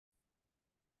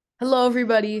Hello,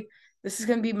 everybody. This is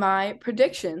going to be my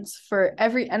predictions for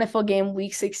every NFL game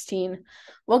week 16.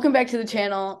 Welcome back to the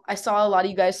channel. I saw a lot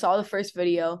of you guys saw the first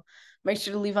video. Make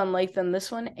sure to leave on like on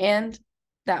this one and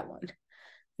that one.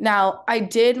 Now, I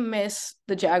did miss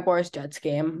the Jaguars Jets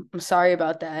game. I'm sorry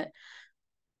about that.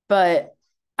 But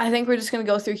I think we're just going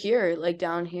to go through here, like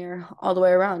down here, all the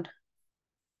way around.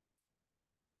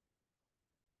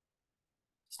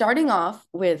 Starting off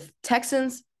with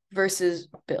Texans versus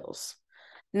Bills.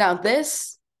 Now,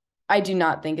 this I do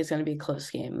not think is going to be a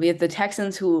close game. We have the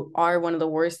Texans, who are one of the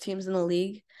worst teams in the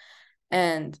league,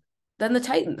 and then the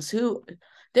Titans, who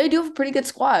they do have a pretty good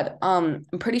squad. I'm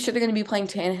pretty sure they're going to be playing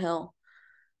Tannehill.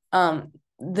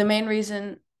 The main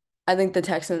reason I think the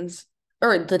Titans,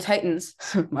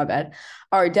 my bad,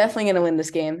 are definitely going to win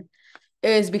this game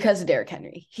is because of Derrick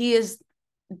Henry. He is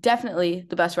definitely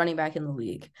the best running back in the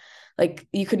league. Like,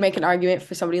 you could make an argument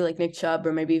for somebody like Nick Chubb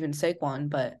or maybe even Saquon,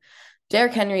 but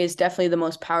Derrick Henry is definitely the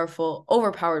most powerful,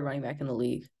 overpowered running back in the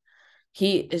league.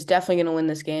 He is definitely going to win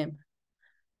this game.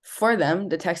 For them,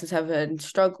 the Texans have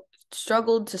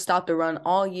struggled to stop the run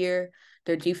all year.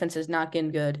 Their defense is not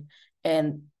getting good,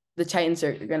 and the Titans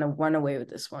are going to run away with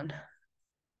this one.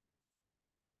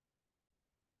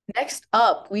 Next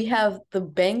up, we have the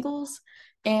Bengals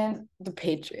and the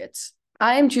Patriots.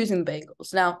 I am choosing the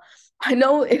Bengals. Now, I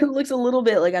know it looks a little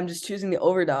bit like I'm just choosing the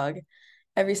overdog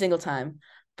every single time,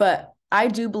 but I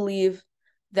do believe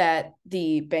that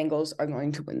the Bengals are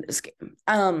going to win this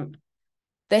game.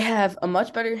 They have a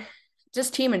much better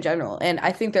just team in general, and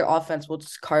I think their offense will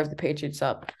just carve the Patriots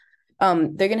up.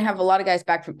 They're gonna have a lot of guys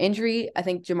back from injury. I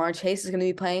think Ja'Marr Chase is gonna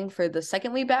be playing for the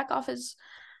second week back off his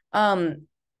um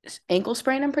ankle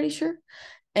sprain, I'm pretty sure.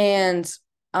 And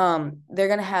they're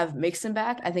gonna have Mixon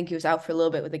back. I think he was out for a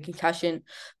little bit with a concussion.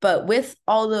 But with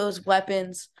all those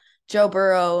weapons, Joe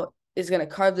Burrow is gonna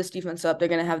carve this defense up. They're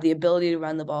gonna have the ability to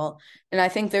run the ball. And I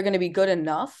think they're gonna be good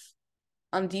enough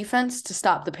on defense to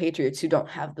stop the Patriots, who don't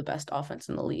have the best offense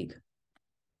in the league.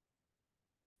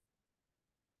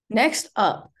 Next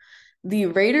up, the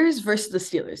Raiders versus the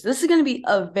Steelers. This is going to be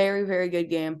a very, very good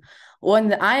game. One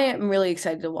that I am really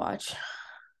excited to watch.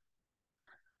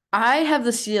 I have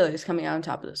the Steelers coming out on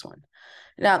top of this one.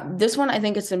 Now, this one, I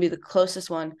think it's going to be the closest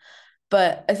one,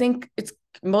 but I think it's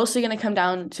mostly going to come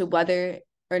down to whether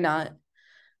or not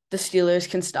the Steelers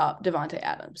can stop Davante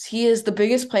Adams. He is the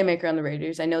biggest playmaker on the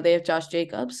Raiders. I know they have Josh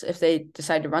Jacobs if they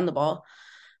decide to run the ball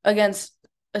against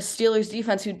a Steelers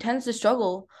defense who tends to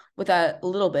struggle with that a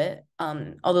little bit,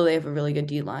 although they have a really good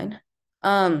D line.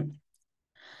 Um,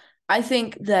 I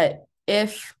think that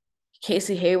if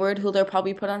Casey Hayward, who they'll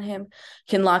probably put on him,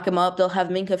 can lock him up, they'll have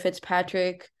Minkah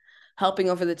Fitzpatrick helping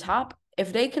over the top.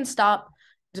 If they can stop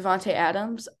Davante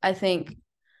Adams, I think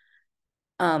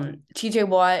TJ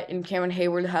Watt and Cameron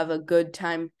Hayward have a good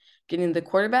time getting the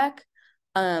quarterback.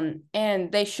 And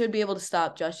they should be able to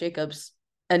stop Josh Jacobs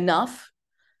enough.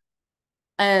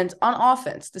 And on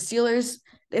offense, the Steelers,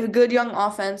 they have a good young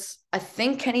offense. I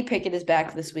think Kenny Pickett is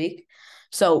back this week.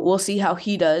 So we'll see how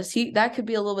he does. That could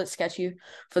be a little bit sketchy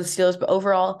for the Steelers, but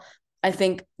overall, I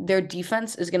think their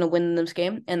defense is going to win this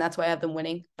game, and that's why I have them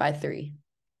winning by 3.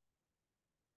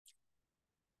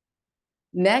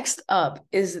 Next up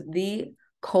is the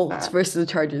Colts versus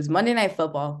the Chargers. Monday Night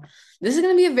Football. This is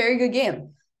going to be a very good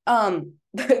game.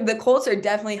 The Colts are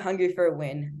definitely hungry for a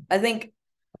win. I think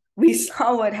we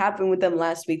saw what happened with them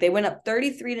last week. They went up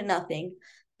 33-0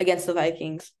 against the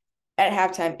Vikings at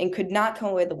halftime and could not come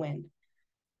away with the win.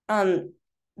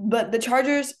 But the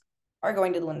Chargers are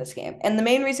going to win this game. And the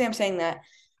main reason I'm saying that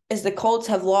is the Colts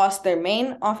have lost their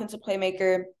main offensive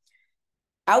playmaker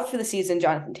out for the season,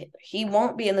 Jonathan Taylor. He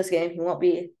won't be in this game. He won't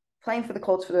be playing for the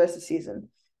Colts for the rest of the season.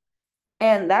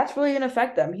 And that's really going to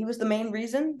affect them. He was the main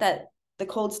reason that the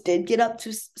Colts did get up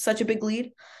to such a big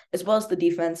lead, as well as the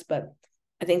defense. But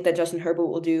I think that Justin Herbert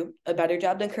will do a better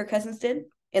job than Kirk Cousins did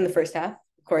in the first half.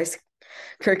 Of course,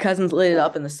 Kirk Cousins lit it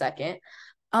up in the second.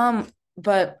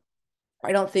 But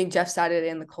I don't think Jeff Saturday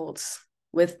and the Colts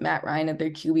with Matt Ryan at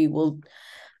their QB will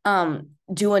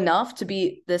do enough to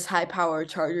beat this high-powered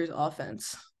Chargers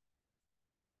offense.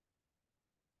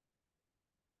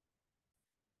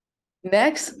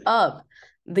 Next up,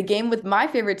 the game with my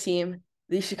favorite team,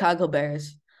 the Chicago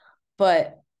Bears.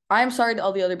 But I'm sorry to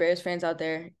all the other Bears fans out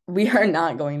there. We are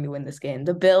not going to win this game.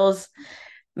 The Bills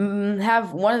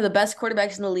have one of the best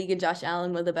quarterbacks in the league in Josh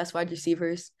Allen, one of the best wide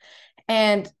receivers.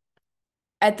 And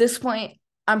at this point,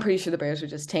 I'm pretty sure the Bears are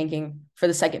just tanking for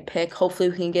the second pick. Hopefully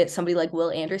we can get somebody like Will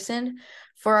Anderson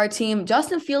for our team.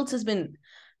 Justin Fields has been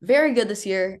very good this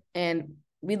year, and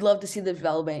we'd love to see the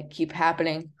development keep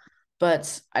happening.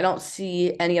 But I don't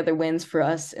see any other wins for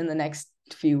us in the next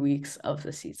few weeks of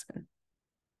the season.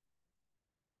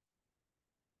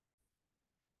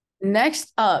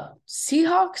 Next up,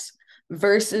 Seahawks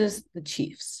versus the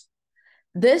Chiefs.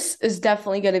 This is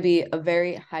definitely going to be a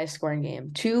very high scoring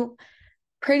game. Two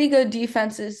pretty good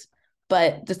defenses,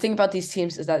 but the thing about these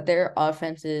teams is that their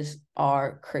offenses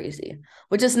are crazy,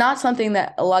 which is not something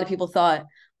that a lot of people thought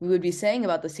we would be saying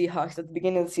about the Seahawks at the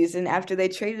beginning of the season after they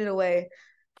traded away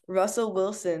Russell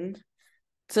Wilson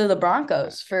to the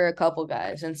Broncos for a couple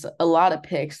guys and a lot of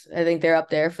picks. I think they're up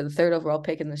there for the third overall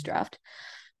pick in this draft.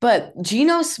 But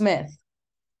Geno Smith,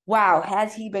 wow,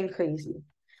 has he been crazy?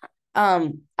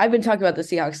 I've been talking about the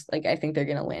Seahawks like I think they're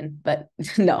gonna win, but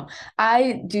no,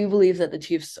 I do believe that the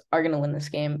Chiefs are gonna win this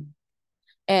game,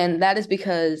 and that is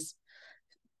because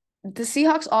the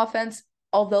Seahawks offense,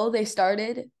 although they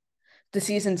started the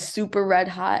season super red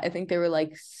hot, I think they were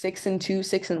like 6-2,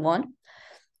 6-1.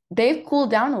 They've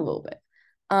cooled down a little bit.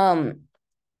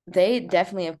 They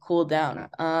definitely have cooled down.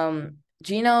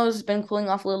 Geno's been cooling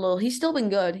off a little. He's still been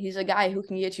good. He's a guy who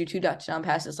can get you 2 touchdown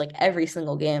passes like every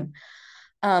single game.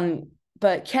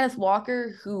 But Kenneth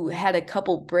Walker, who had a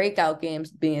couple breakout games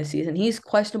at the beginning of the season, he's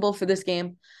questionable for this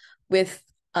game with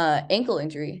ankle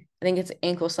injury. I think it's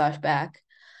ankle/back.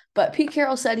 But Pete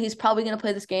Carroll said he's probably going to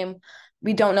play this game.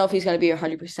 We don't know if he's going to be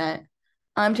 100%.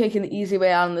 I'm taking the easy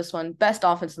way out on this one. Best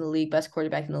offense in the league, best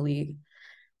quarterback in the league.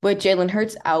 With Jalen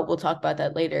Hurts out, we'll talk about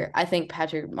that later. I think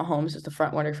Patrick Mahomes is the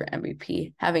front runner for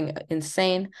MVP, having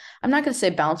insane. I'm not going to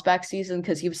say bounce back season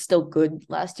because he was still good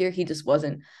last year. He just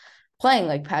wasn't playing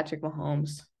like Patrick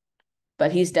Mahomes,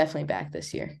 but he's definitely back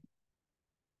this year.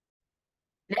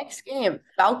 Next game,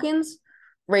 Falcons,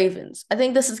 Ravens. I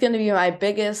think this is going to be my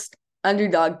biggest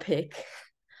underdog pick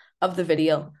of the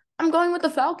video. I'm going with the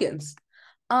Falcons.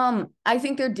 I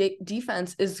think their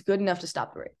defense is good enough to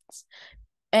stop the Ravens.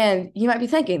 And you might be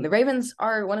thinking the Ravens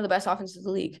are one of the best offenses in the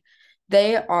league.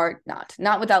 They are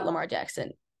not without Lamar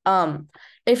Jackson.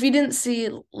 If you didn't see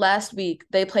last week,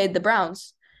 they played the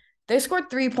Browns. They scored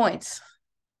 3 points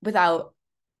without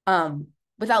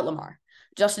Lamar.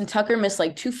 Justin Tucker missed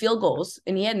like 2 field goals,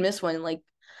 and he had missed one in like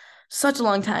such a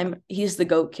long time. He's the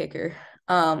GOAT kicker.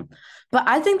 But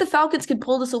I think the Falcons could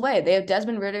pull this away. They have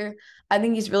Desmond Ridder. I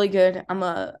think he's really good. I'm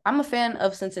a fan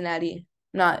of Cincinnati.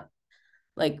 Not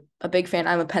like a big fan.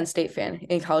 I'm a Penn State fan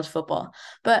in college football.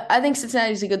 But I think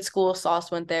Cincinnati's a good school. Sauce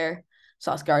went there.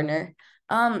 Sauce Gardner.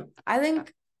 I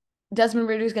think Desmond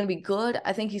Ridder is going to be good.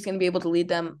 I think he's going to be able to lead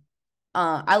them.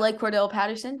 I like Cordell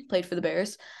Patterson, played for the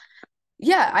Bears.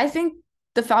 Yeah, I think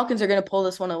the Falcons are going to pull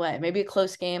this one away. Maybe a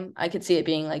close game. I could see it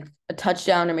being like a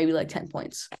touchdown or maybe like 10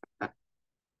 points.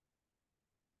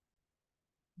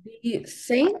 The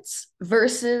Saints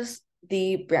versus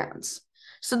the Browns.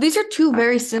 So these are two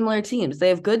very similar teams. They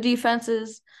have good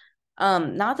defenses,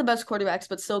 not the best quarterbacks,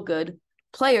 but still good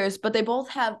players, but they both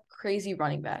have crazy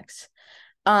running backs.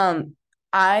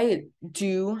 I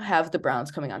do have the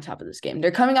Browns coming on top of this game.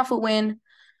 They're coming off a win.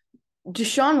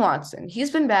 Deshaun Watson,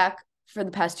 he's been back for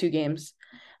the past 2 games.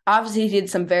 Obviously, he did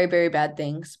some very, very bad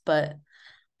things, but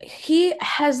he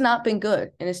has not been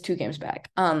good in his 2 games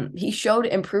back. He showed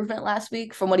improvement last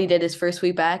week from what he did his first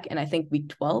week back, and I think week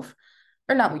 12,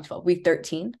 or not week 12, week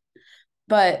 13.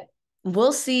 But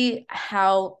we'll see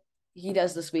how he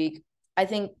does this week. I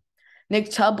think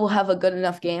Nick Chubb will have a good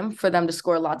enough game for them to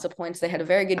score lots of points. They had a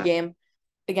very good game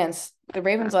against the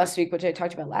Ravens last week, which I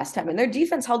talked about last time, and their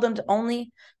defense held them to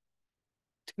only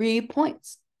 3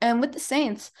 points. And with the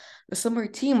Saints, a similar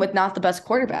team with not the best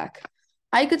quarterback,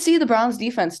 I could see the Browns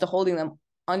defense to holding them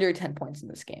under 10 points in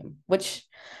this game, which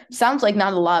sounds like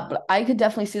not a lot, but I could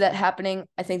definitely see that happening.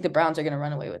 I think the Browns are going to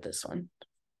run away with this one.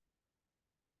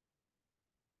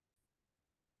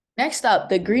 Next up,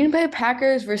 the Green Bay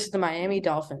Packers versus the Miami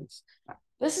Dolphins.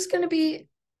 This is going to be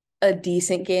a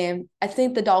decent game. I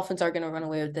think the Dolphins are going to run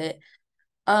away with it.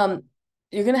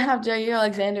 You're going to have Jair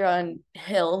Alexander on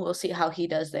Hill. We'll see how he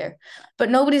does there. But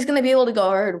nobody's going to be able to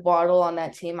guard Waddle on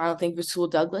that team. I don't think Rasul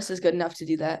Douglas is good enough to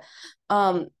do that.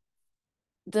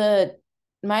 The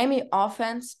Miami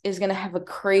offense is going to have a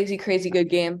crazy, crazy good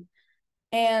game.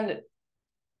 And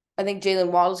I think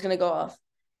Jalen Waddle is going to go off.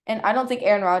 And I don't think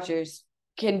Aaron Rodgers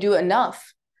can do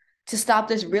enough to stop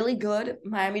this really good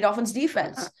Miami Dolphins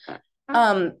defense.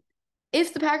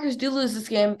 If the Packers do lose this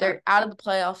game, they're out of the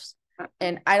playoffs.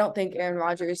 And I don't think Aaron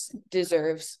Rodgers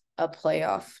deserves a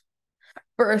playoff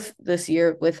berth this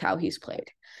year with how he's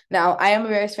played. Now, I am a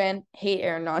Bears fan, hate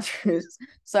Aaron Rodgers.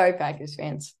 Sorry, Packers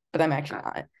fans, but I'm actually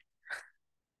not.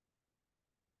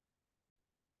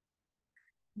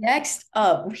 Next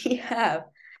up, we have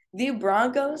the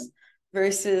Broncos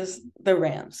versus the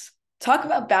Rams. Talk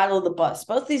about battle of the bus.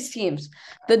 Both these teams,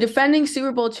 the defending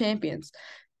Super Bowl champions,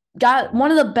 got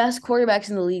one of the best quarterbacks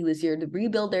in the league this year to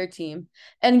rebuild their team.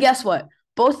 And guess what?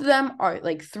 Both of them are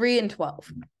like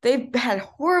 3-12. They've had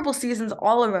horrible seasons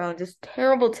all around, just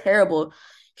terrible, terrible,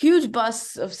 huge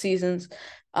busts of seasons.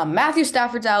 Matthew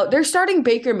Stafford's out. They're starting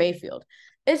Baker Mayfield.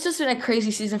 It's just been a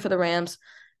crazy season for the Rams.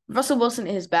 Russell Wilson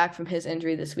is back from his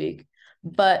injury this week,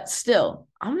 but still,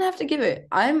 I'm gonna have to give it.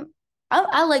 I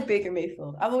like Baker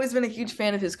Mayfield. I've always been a huge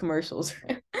fan of his commercials.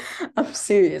 I'm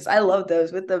serious. I love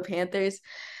those with the Panthers.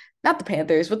 Not the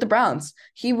Panthers, with the Browns.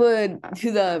 He would do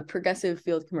the Progressive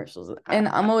Field commercials. And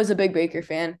I'm always a big Baker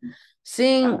fan.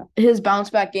 Seeing his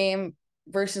bounce back game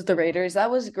versus the Raiders,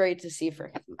 that was great to see for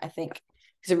him. I think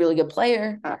he's a really good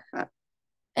player.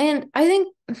 And I think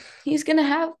he's going to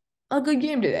have a good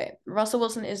game today. Russell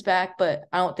Wilson is back, but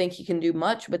I don't think he can do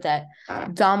much with that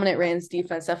dominant Rams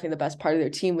defense. Definitely the best part of their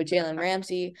team with Jalen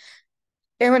Ramsey.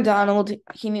 Aaron Donald,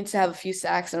 he needs to have a few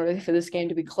sacks in order for this game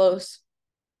to be close.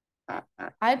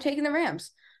 I'm taking the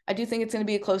Rams. I do think it's going to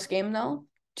be a close game, though.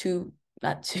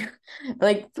 Like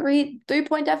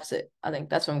 3-point deficit. I think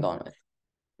that's what I'm going with.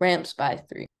 Rams by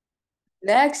 3.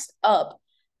 Next up,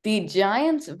 the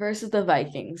Giants versus the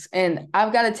Vikings. And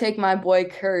I've got to take my boy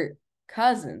Kirk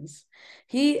Cousins.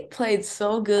 He played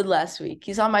so good last week.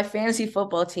 He's on my fantasy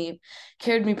football team,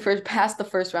 carried me past the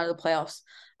first round of the playoffs.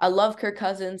 I love Kirk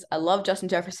Cousins. I love Justin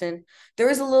Jefferson. There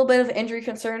is a little bit of injury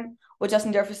concern with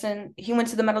Justin Jefferson. He went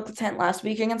to the medical tent last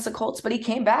week against the Colts, but he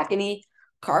came back and he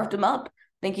carved him up.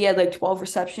 I think he had like 12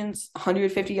 receptions,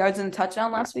 150 yards and a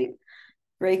touchdown last week.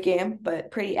 Great game,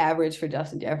 but pretty average for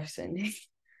Justin Jefferson.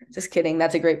 Just kidding.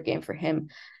 That's a great game for him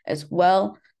as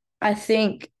well. I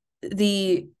think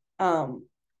the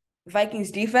Vikings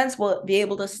defense will be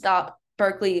able to stop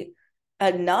Barkley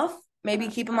enough, maybe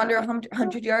keep him under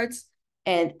 100 yards.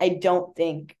 And I don't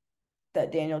think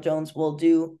that Daniel Jones will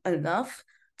do enough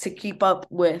to keep up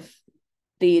with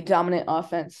the dominant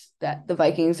offense that the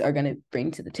Vikings are going to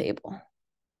bring to the table.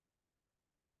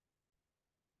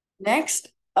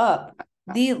 Next up,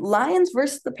 the Lions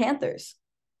versus the Panthers.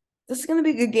 This is going to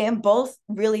be a good game. Both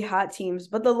really hot teams,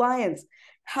 but the Lions,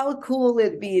 how cool would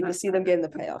it be to see them get in the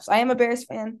playoffs? I am a Bears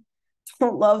fan.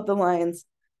 Don't love the Lions,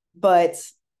 but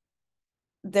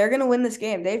they're going to win this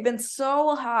game. They've been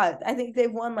so hot. I think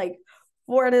they've won like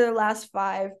 4 out of their last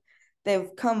 5.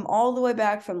 They've come all the way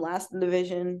back from last in the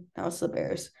division. Now it's the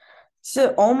Bears. So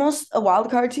almost a wild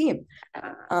card team.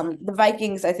 The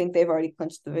Vikings, I think they've already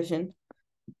clinched the division.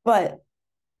 But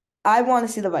I want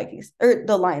to see the Vikings or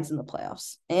the Lions in the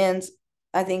playoffs. And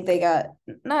I think they got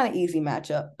not an easy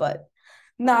matchup, but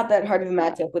not that hard of a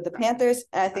matchup with the Panthers.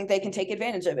 And I think they can take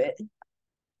advantage of it.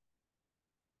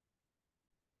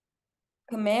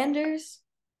 Commanders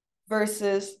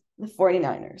versus the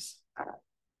 49ers.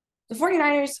 The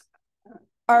 49ers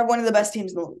are one of the best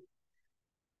teams in the league.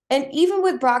 And even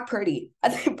with Brock Purdy, I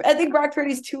think Brock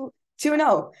Purdy's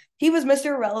 2-0. He was Mr.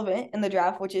 Irrelevant in the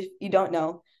draft, which, if you don't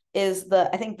know, is the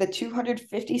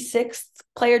 256th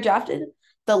player drafted.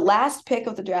 The last pick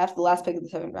of the draft, the last pick of the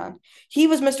 7th round. He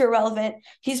was Mr. Irrelevant.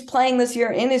 He's playing this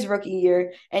year in his rookie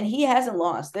year, and he hasn't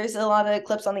lost. There's a lot of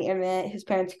clips on the internet, his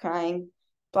parents crying,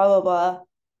 blah, blah, blah.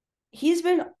 He's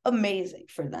been amazing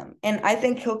for them. And I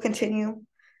think he'll continue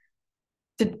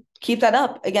to keep that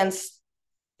up against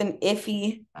an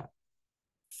iffy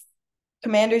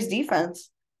Commanders defense.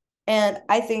 And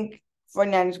I think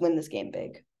 49ers win this game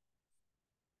big.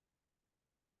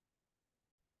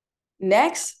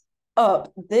 Next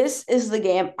up, this is the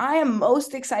game I am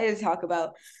most excited to talk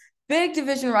about. Big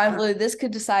division rivalry. This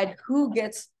could decide who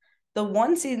gets the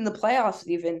 1 seed in the playoffs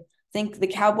even. I think the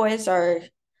Cowboys are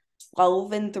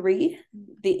 12-3,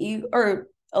 or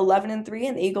 11-3,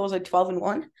 and the Eagles are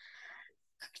 12-1.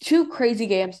 2 crazy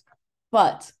games,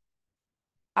 but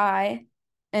I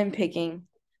am picking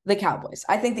the Cowboys.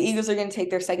 I think the Eagles are going to take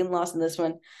their second loss in this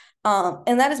one.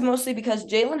 And that is mostly because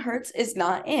Jalen Hurts is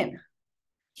not in.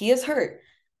 He is hurt.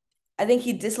 I think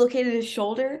he dislocated his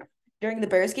shoulder during the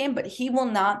Bears game, but he will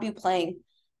not be playing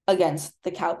against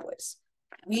the Cowboys.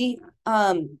 We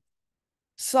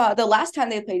saw the last time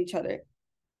they played each other,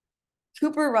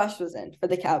 Cooper Rush was in for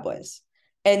the Cowboys,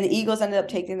 and the Eagles ended up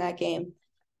taking that game.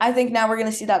 I think now we're going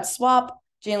to see that swap.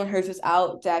 Jalen Hurts is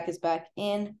out. Dak is back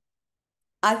in.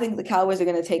 I think the Cowboys are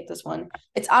going to take this one.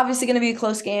 It's obviously going to be a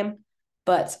close game,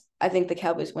 but I think the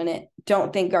Cowboys win it.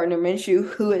 Don't think Gardner Minshew,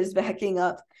 who is backing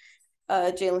up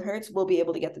Jalen Hurts, will be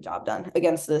able to get the job done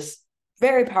against this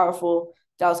very powerful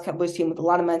Dallas Cowboys team with a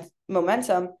lot of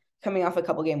momentum coming off a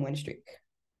couple-game win streak.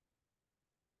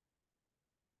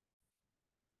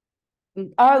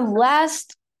 Our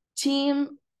last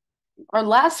game of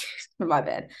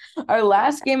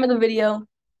the video,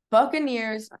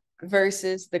 Buccaneers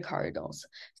versus the Cardinals.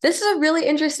 This is a really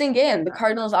interesting game. The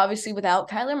Cardinals, obviously, without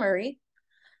Kyler Murray.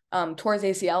 towards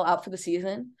ACL, out for the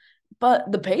season.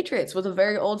 But the Patriots, with a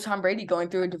very old Tom Brady going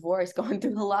through a divorce, going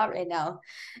through a lot right now.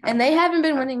 And they haven't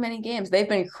been winning many games. They've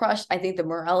been crushed. I think the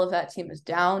morale of that team is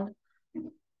down.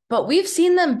 But we've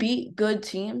seen them beat good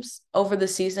teams over the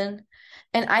season.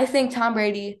 And I think Tom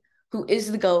Brady, who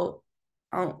is the GOAT,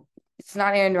 it's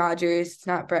not Aaron Rodgers, it's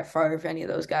not Brett Favre, any of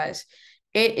those guys.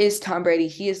 It is Tom Brady.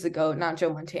 He is the GOAT, not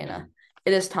Joe Montana.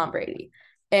 It is Tom Brady.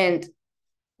 And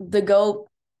the GOAT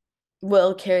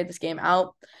will carry this game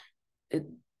out.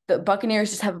 The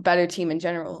Buccaneers just have a better team in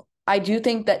general. I do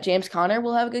think that James Conner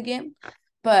will have a good game,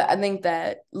 but I think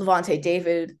that Levante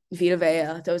David, Vita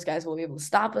Vea, those guys will be able to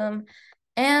stop him,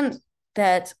 and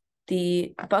that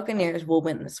the Buccaneers will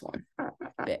win this one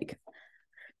big.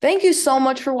 Thank you so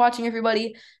much for watching,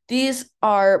 everybody. These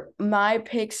are my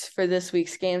picks for this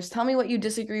week's games. Tell me what you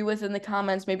disagree with in the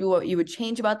comments, maybe what you would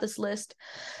change about this list.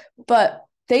 But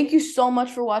thank you so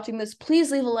much for watching this. Please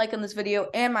leave a like on this video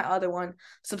and my other one.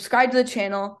 Subscribe to the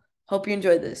channel. Hope you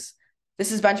enjoyed this.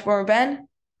 This is Benchwarmer Ben.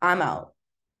 I'm out.